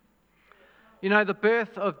You know, the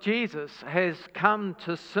birth of Jesus has come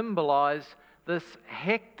to symbolize this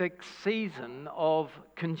hectic season of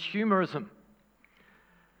consumerism.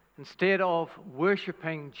 Instead of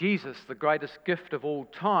worshipping Jesus, the greatest gift of all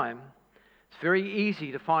time, it's very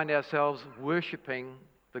easy to find ourselves worshipping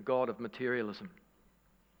the God of materialism.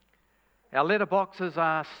 Our letterboxes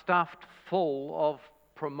are stuffed full of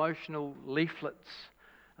promotional leaflets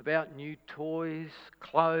about new toys,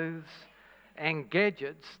 clothes, and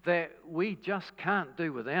gadgets that we just can't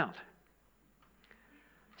do without.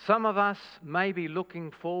 Some of us may be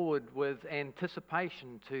looking forward with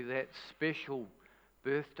anticipation to that special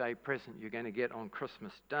birthday present you're going to get on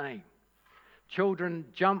Christmas Day. Children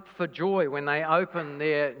jump for joy when they open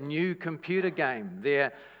their new computer game,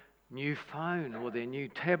 their new phone, or their new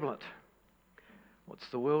tablet. What's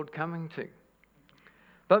the world coming to?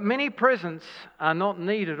 But many presents are not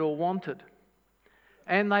needed or wanted,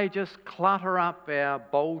 and they just clutter up our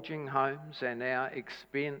bulging homes and our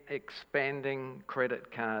expanding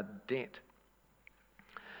credit card debt.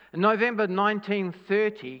 In November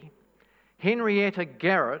 1930, Henrietta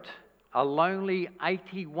Garrett, a lonely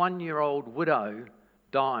 81-year-old widow,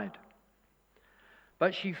 died.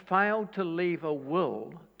 But she failed to leave a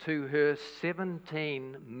will to her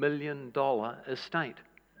 $17 million estate.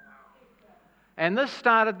 And this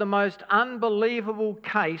started the most unbelievable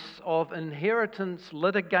case of inheritance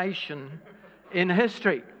litigation in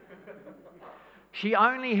history. She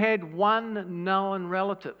only had one known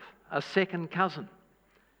relative, a second cousin,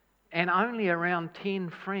 and only around 10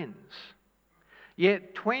 friends.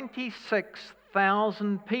 Yet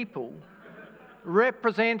 26,000 people,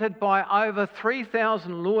 represented by over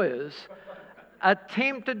 3,000 lawyers,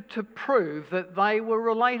 attempted to prove that they were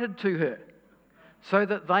related to her so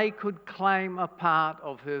that they could claim a part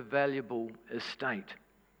of her valuable estate.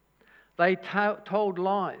 They told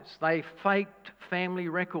lies, they faked family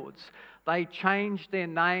records, they changed their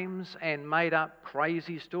names and made up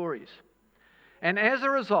crazy stories. And as a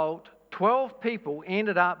result, 12 people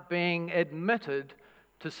ended up being admitted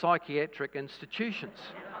to psychiatric institutions.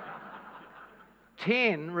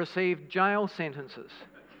 10 received jail sentences,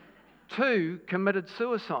 2 committed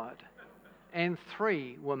suicide, and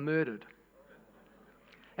 3 were murdered.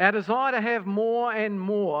 Our desire to have more and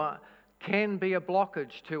more can be a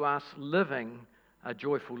blockage to us living a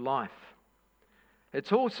joyful life.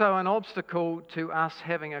 It's also an obstacle to us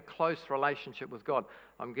having a close relationship with God.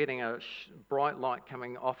 I'm getting a bright light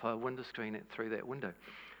coming off a window screen through that window.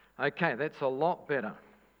 Okay, that's a lot better.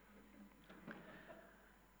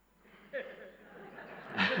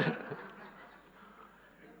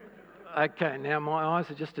 Okay, now my eyes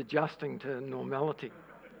are just adjusting to normality.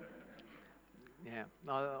 Yeah,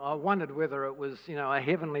 I wondered whether it was, a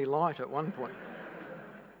heavenly light at one point.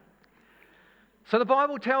 So the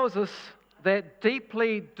Bible tells us that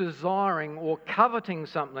deeply desiring or coveting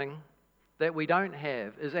something that we don't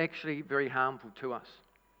have is actually very harmful to us.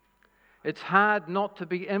 It's hard not to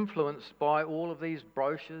be influenced by all of these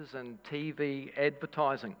brochures and TV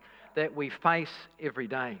advertising that we face every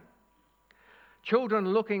day. Children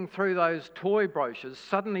looking through those toy brochures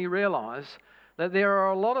suddenly realize that there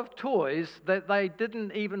are a lot of toys that they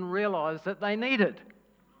didn't even realize that they needed.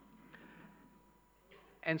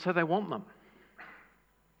 And so they want them.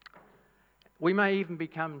 We may even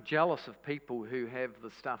become jealous of people who have the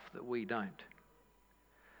stuff that we don't.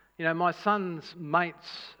 My son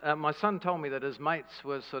told me that his mates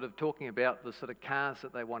were sort of talking about the sort of cars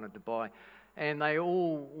that they wanted to buy. And they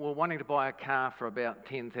all were wanting to buy a car for about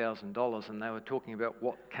 $10,000, and they were talking about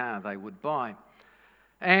what car they would buy.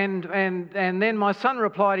 And then my son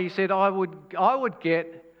replied, he said, I would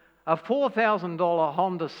get a $4,000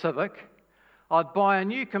 Honda Civic, I'd buy a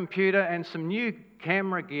new computer and some new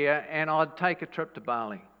camera gear, and I'd take a trip to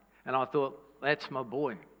Bali. And I thought, that's my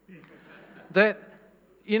boy.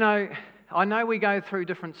 I know we go through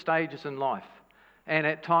different stages in life, and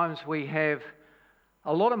at times we have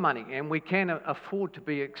a lot of money and we can afford to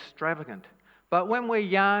be extravagant. But when we're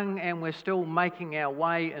young and we're still making our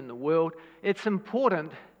way in the world, it's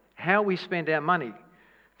important how we spend our money,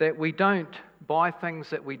 that we don't buy things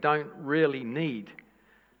that we don't really need.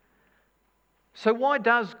 So why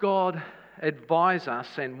does God advise us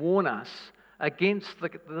and warn us against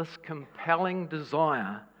this compelling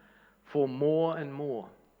desire for more and more,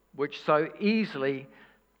 which so easily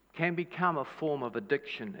can become a form of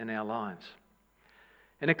addiction in our lives?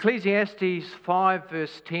 In Ecclesiastes 5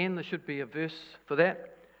 verse 10, there should be a verse for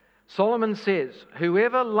that, Solomon says,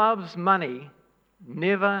 whoever loves money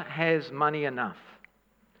never has money enough.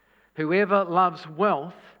 Whoever loves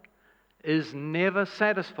wealth is never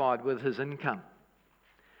satisfied with his income.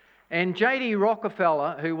 And J.D.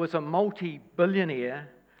 Rockefeller, who was a multi-billionaire,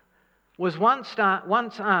 was once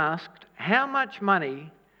asked, how much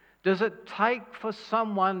money does it take for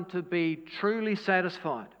someone to be truly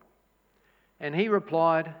satisfied? And he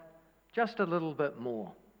replied, just a little bit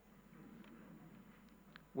more.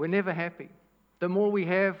 We're never happy. The more we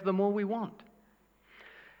have, the more we want.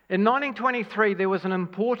 In 1923, there was an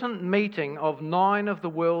important meeting of 9 of the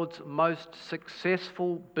world's most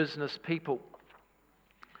successful business people.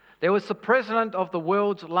 There was the president of the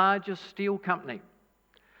world's largest steel company,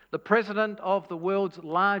 the president of the world's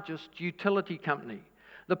largest utility company,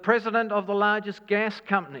 the president of the largest gas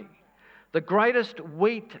company, the greatest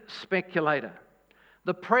wheat speculator,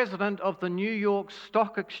 the president of the New York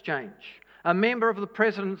Stock Exchange, a member of the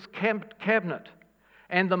president's cabinet,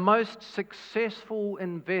 and the most successful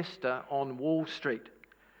investor on Wall Street,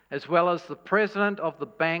 as well as the president of the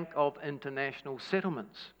Bank of International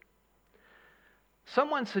Settlements.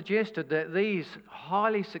 Someone suggested that these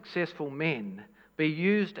highly successful men be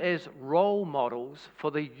used as role models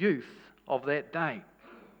for the youth of that day.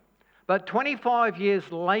 But 25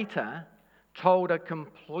 years later told a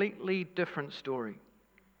completely different story.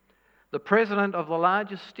 The president of the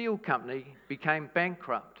largest steel company became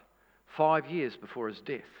bankrupt 5 years before his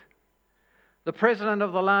death. The president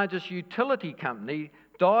of the largest utility company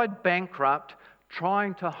died bankrupt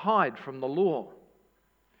trying to hide from the law.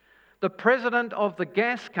 The president of the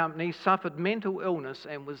gas company suffered mental illness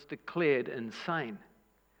and was declared insane.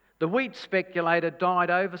 The wheat speculator died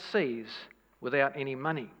overseas without any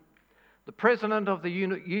money. The president of the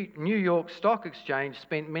New York Stock Exchange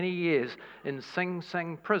spent many years in Sing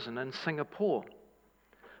Sing prison in Singapore.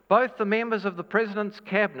 Both the members of the president's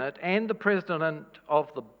cabinet and the president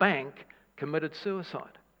of the bank committed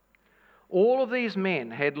suicide. All of these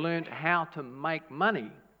men had learned how to make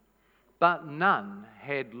money, but none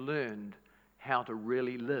had learned how to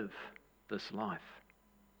really live this life.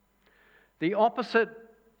 The opposite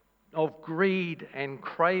of greed and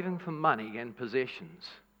craving for money and possessions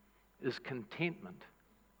is contentment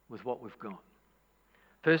with what we've got.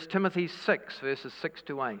 1 Timothy 6, verses 6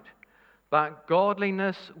 to 8. But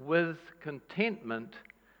godliness with contentment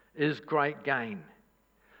is great gain.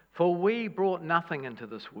 For we brought nothing into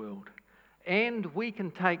this world, and we can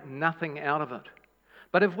take nothing out of it.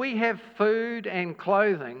 But if we have food and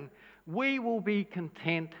clothing, we will be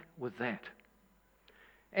content with that.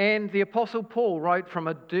 And the Apostle Paul wrote from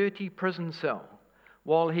a dirty prison cell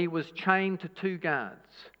while he was chained to 2 guards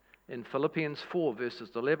in Philippians 4,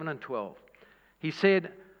 verses 11 and 12. He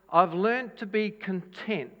said, I've learned to be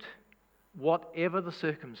content whatever the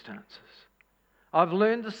circumstances. I've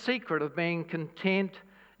learned the secret of being content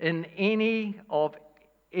in any of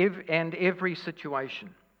every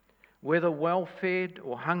situation, whether well-fed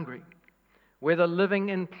or hungry, whether living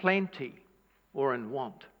in plenty or in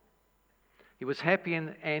want. He was happy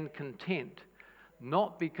and content,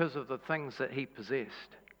 not because of the things that he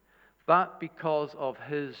possessed, but because of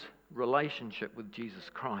his relationship with Jesus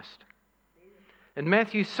Christ. In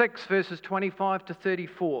Matthew 6, verses 25 to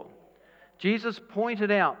 34, Jesus pointed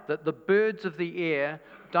out that the birds of the air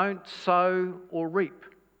don't sow or reap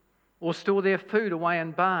or store their food away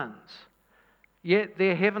in barns, yet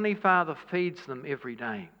their heavenly Father feeds them every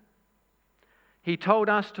day. He told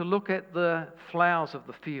us to look at the flowers of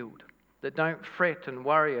the field that don't fret and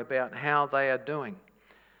worry about how they are doing,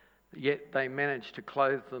 yet they manage to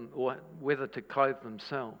clothe them, or whether to clothe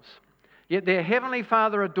themselves. Yet their heavenly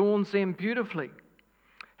Father adorns them beautifully.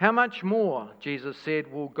 How much more, Jesus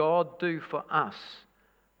said, will God do for us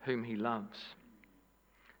whom he loves?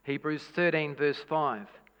 Hebrews 13, verse 5.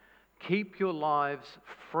 Keep your lives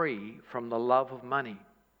free from the love of money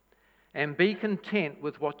and be content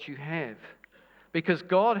with what you have, because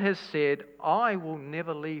God has said, I will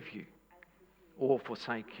never leave you or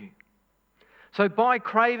forsake you. So by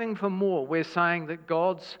craving for more, we're saying that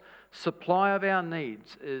God's supply of our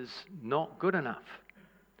needs is not good enough.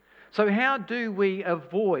 So how do we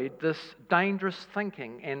avoid this dangerous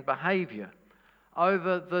thinking and behavior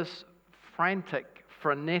over this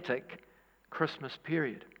frenetic Christmas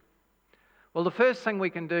period? Well, the first thing we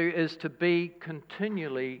can do is to be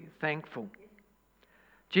continually thankful.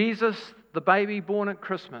 Jesus, the baby born at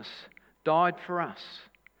Christmas, died for us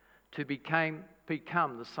to become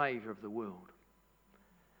the Saviour of the world.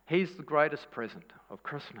 He's the greatest present of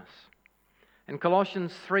Christmas. And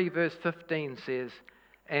Colossians 3 verse 15 says,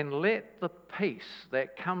 and let the peace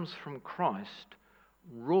that comes from Christ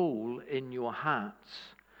rule in your hearts.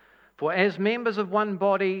 For as members of one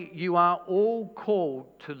body, you are all called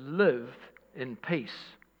to live in peace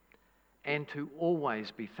and to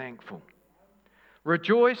always be thankful.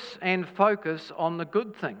 Rejoice and focus on the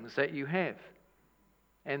good things that you have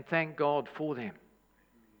and thank God for them.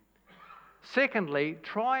 Secondly,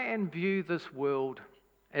 try and view this world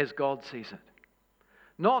as God sees it,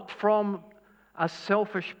 not from a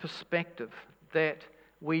selfish perspective that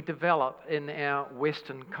we develop in our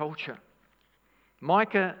Western culture.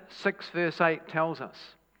 Micah 6 verse 8 tells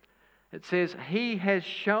us, it says, "He has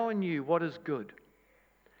shown you what is good."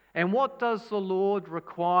 And what does the Lord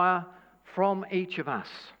require from each of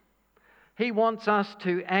us? He wants us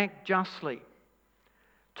to act justly,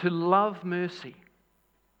 to love mercy,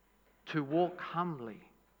 to walk humbly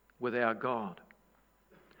with our God.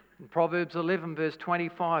 And Proverbs 11 verse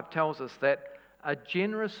 25 tells us that a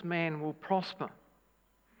generous man will prosper,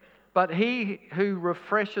 but he who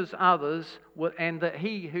refreshes others will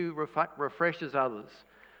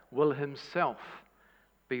himself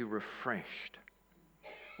be refreshed.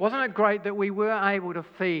 Wasn't it great that we were able to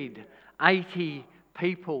feed 80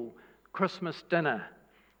 people Christmas dinner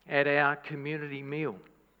at our community meal?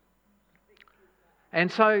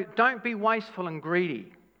 And so don't be wasteful and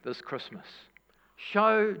greedy this Christmas.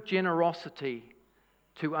 Show generosity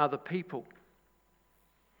to other people.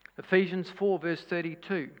 Ephesians 4 verse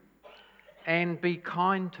 32, "And be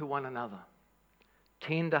kind to one another,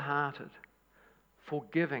 tender-hearted,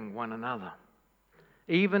 forgiving one another,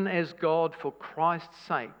 even as God for Christ's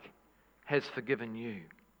sake has forgiven you."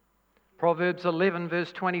 Proverbs 11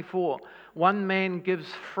 verse 24, "One man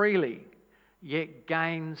gives freely, yet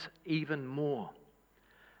gains even more.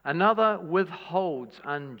 Another withholds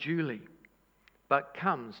unduly, but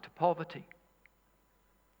comes to poverty."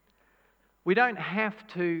 We don't have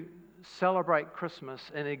to celebrate Christmas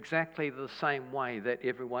in exactly the same way that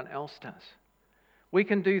everyone else does. We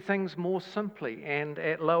can do things more simply and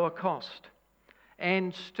at lower cost,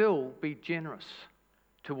 and still be generous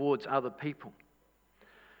towards other people.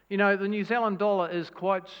 You know, the New Zealand dollar is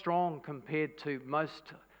quite strong compared to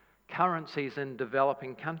most currencies in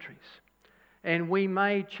developing countries. And we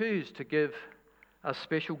may choose to give a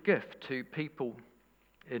special gift to people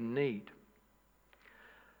in need.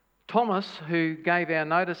 Thomas, who gave our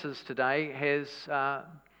notices today, has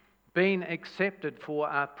been accepted for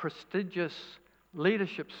a prestigious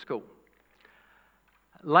leadership school.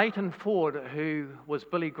 Leighton Ford, who was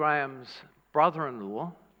Billy Graham's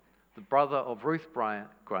brother-in-law, the brother of Ruth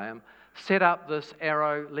Graham, set up this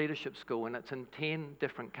Arrow Leadership School, and it's in 10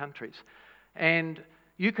 different countries. And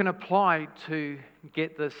you can apply to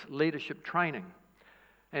get this leadership training.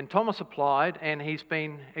 And Thomas applied, and he's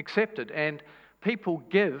been accepted. And people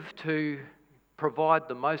give to provide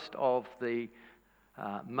the most of the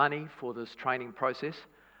money for this training process,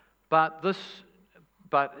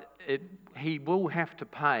 he will have to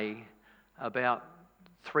pay about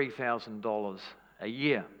 $3,000 a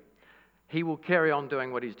year. He will carry on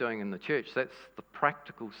doing what he's doing in the church. That's the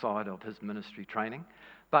practical side of his ministry training.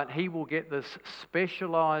 But he will get this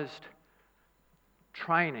specialised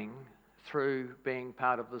training through being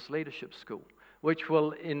part of this leadership school, which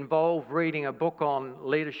will involve reading a book on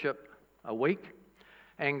leadership a week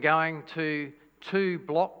and going to 2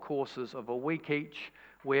 block courses of a week each,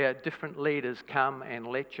 where different leaders come and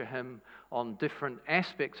lecture him on different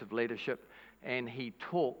aspects of leadership, and he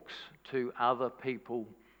talks to other people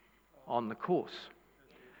on the course.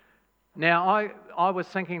 Now, I was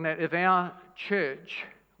thinking that if our church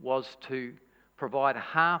was to provide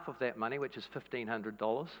half of that money, which is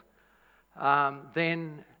 $1,500,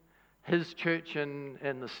 then his church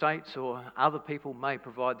in the States or other people may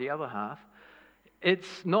provide the other half.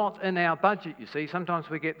 It's not in our budget, you see. Sometimes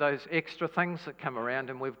we get those extra things that come around,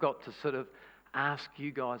 and we've got to sort of ask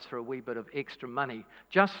you guys for a wee bit of extra money,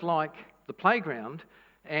 just like the playground.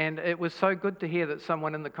 And it was so good to hear that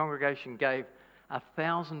someone in the congregation gave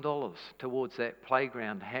 $1,000 towards that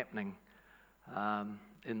playground happening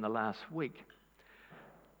in the last week.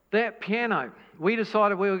 That piano, we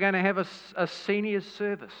decided we were going to have a seniors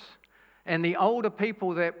service, and the older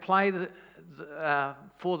people that play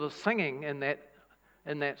for the singing in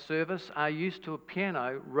that service are used to a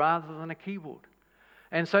piano rather than a keyboard.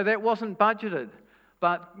 And so that wasn't budgeted,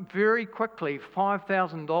 but very quickly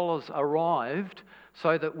 $5,000 arrived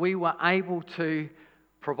so that we were able to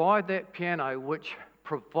provide that piano, which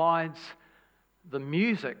provides the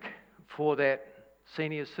music for that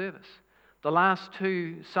senior service. The last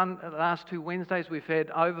two Wednesdays, we've had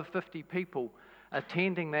over 50 people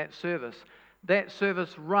attending that service. That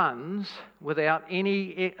service runs without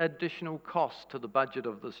any additional cost to the budget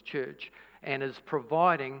of this church, and is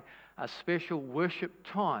providing a special worship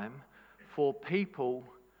time for people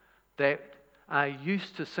that are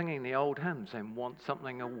used to singing the old hymns and want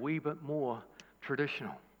something a wee bit more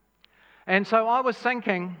traditional. And so I was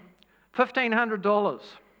thinking, $1,500.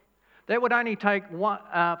 That would only take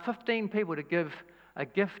 15 people to give a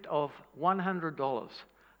gift of $100.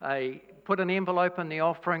 put an envelope in the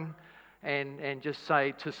offering and just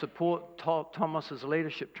say to support Thomas's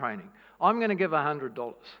leadership training. I'm going to give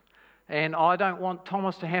 $100. And I don't want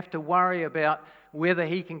Thomas to have to worry about whether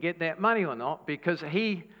he can get that money or not, because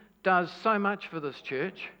he does so much for this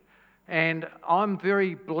church. And I'm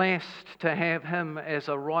very blessed to have him as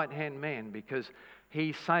a right-hand man, because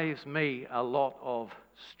he saves me a lot of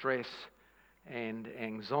stress and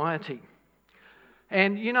anxiety.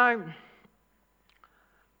 And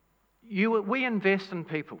we invest in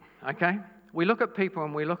people, okay? We look at people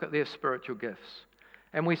and we look at their spiritual gifts.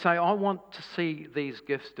 And we say, I want to see these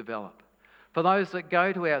gifts develop. For those that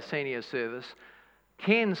go to our senior service,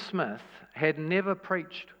 Ken Smith had never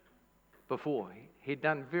preached before. He'd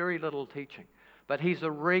done very little teaching. But he's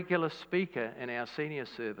a regular speaker in our senior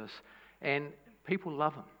service, and people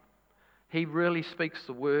love him. He really speaks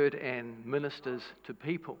the word and ministers to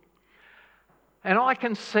people. And I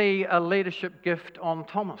can see a leadership gift on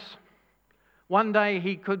Thomas. One day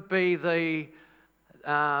he could be the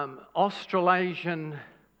Australasian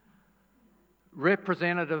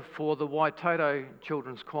representative for the Waitoto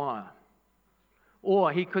Children's Choir.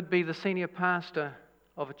 Or he could be the senior pastor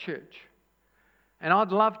of a church. And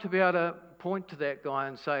I'd love to be able to point to that guy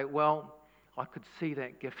and say, well, I could see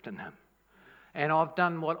that gift in him. And I've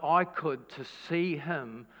done what I could to see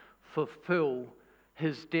him fulfill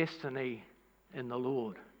his destiny in the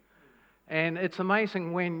Lord. And it's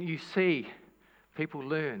amazing when you see people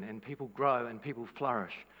learn and people grow and people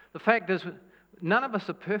flourish. The fact is, none of us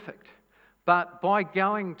are perfect. But by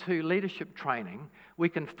going to leadership training, we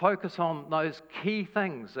can focus on those key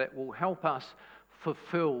things that will help us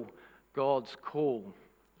fulfill God's call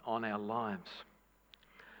on our lives.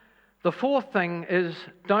 The fourth thing is,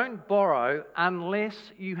 don't borrow unless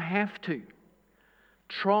you have to.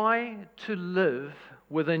 Try to live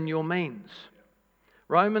within your means.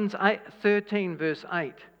 Romans 13 verse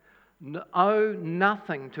 8, owe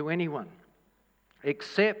nothing to anyone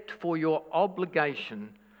except for your obligation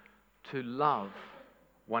to love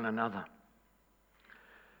one another.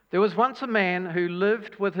 There was once a man who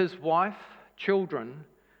lived with his wife, children,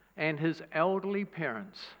 and his elderly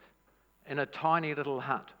parents in a tiny little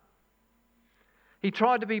hut. He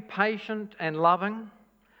tried to be patient and loving,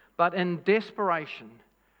 but in desperation,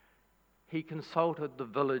 he consulted the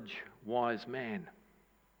village wise man.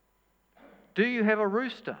 "Do you have a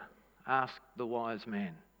rooster?" asked the wise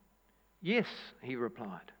man. "Yes," he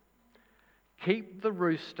replied. "Keep the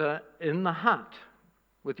rooster in the hut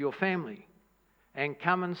with your family and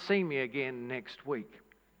come and see me again next week."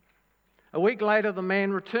 A week later, the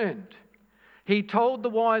man returned. He told the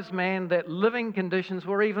wise man that living conditions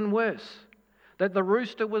were even worse, that the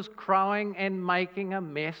rooster was crowing and making a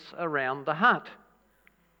mess around the hut.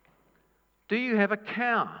 "Do you have a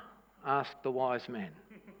cow?" asked the wise man.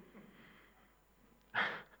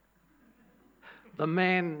 The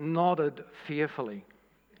man nodded fearfully.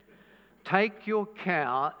 "Take your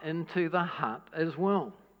cow into the hut as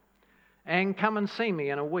well, and come and see me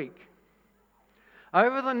in a week."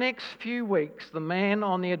 Over the next few weeks, the man,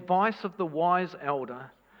 on the advice of the wise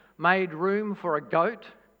elder, made room for a goat,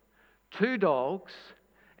 2 dogs,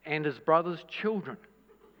 and his brother's children.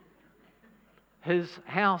 His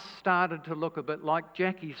house started to look a bit like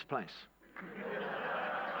Jackie's place.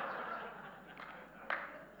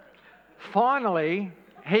 Finally,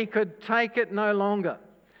 he could take it no longer.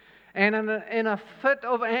 And in a fit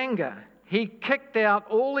of anger, he kicked out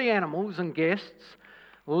all the animals and guests,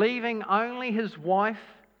 leaving only his wife,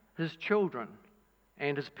 his children,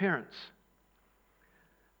 and his parents.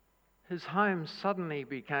 His home suddenly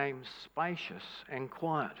became spacious and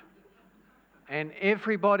quiet, and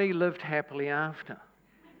everybody lived happily after.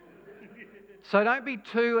 So don't be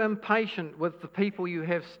too impatient with the people you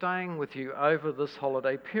have staying with you over this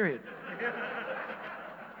holiday period.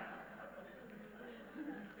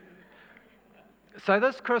 So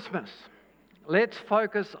this Christmas, let's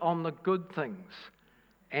focus on the good things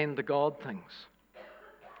and the God things.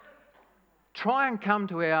 Try and come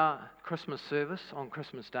to our Christmas service on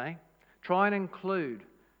Christmas Day. Try and include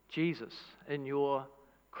Jesus in your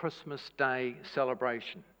Christmas Day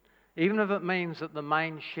celebration, even if it means that the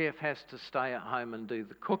main chef has to stay at home and do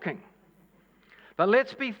the cooking. But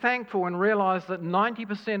let's be thankful and realize that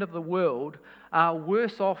 90% of the world are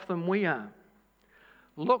worse off than we are.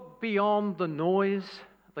 Look beyond the noise,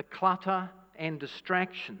 the clutter, and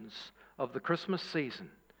distractions of the Christmas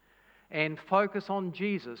season and focus on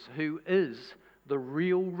Jesus, who is the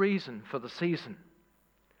real reason for the season.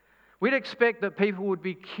 We'd expect that people would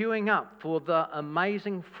be queuing up for the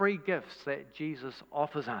amazing free gifts that Jesus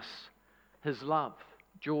offers us: his love,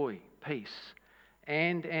 joy, peace,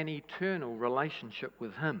 and an eternal relationship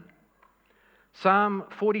with him. Psalm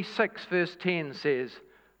 46 verse 10 says,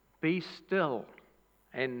 "Be still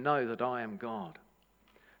and know that I am God."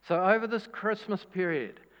 So over this Christmas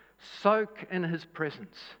period, soak in His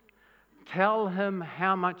presence. Tell Him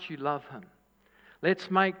how much you love Him. Let's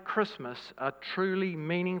make Christmas a truly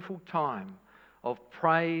meaningful time of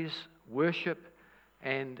praise, worship,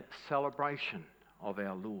 and celebration of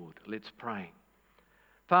our Lord. Let's pray.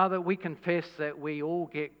 Father, we confess that we all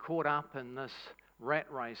get caught up in this rat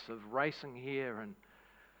race of racing here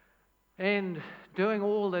and doing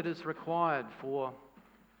all that is required for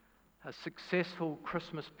a successful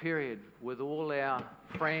Christmas period with all our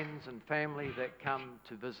friends and family that come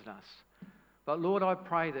to visit us. But Lord, I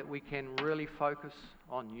pray that we can really focus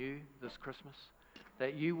on You this Christmas,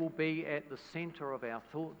 that You will be at the centre of our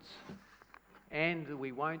thoughts, and that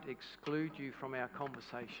we won't exclude You from our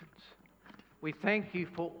conversations. We thank You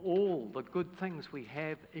for all the good things we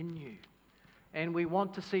have in You, and we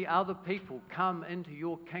want to see other people come into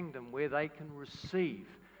Your kingdom where they can receive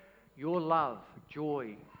Your love,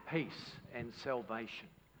 joy, peace, and salvation.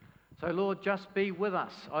 So Lord, just be with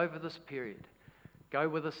us over this period. Go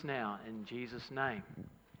with us now in Jesus' name.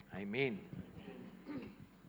 Amen.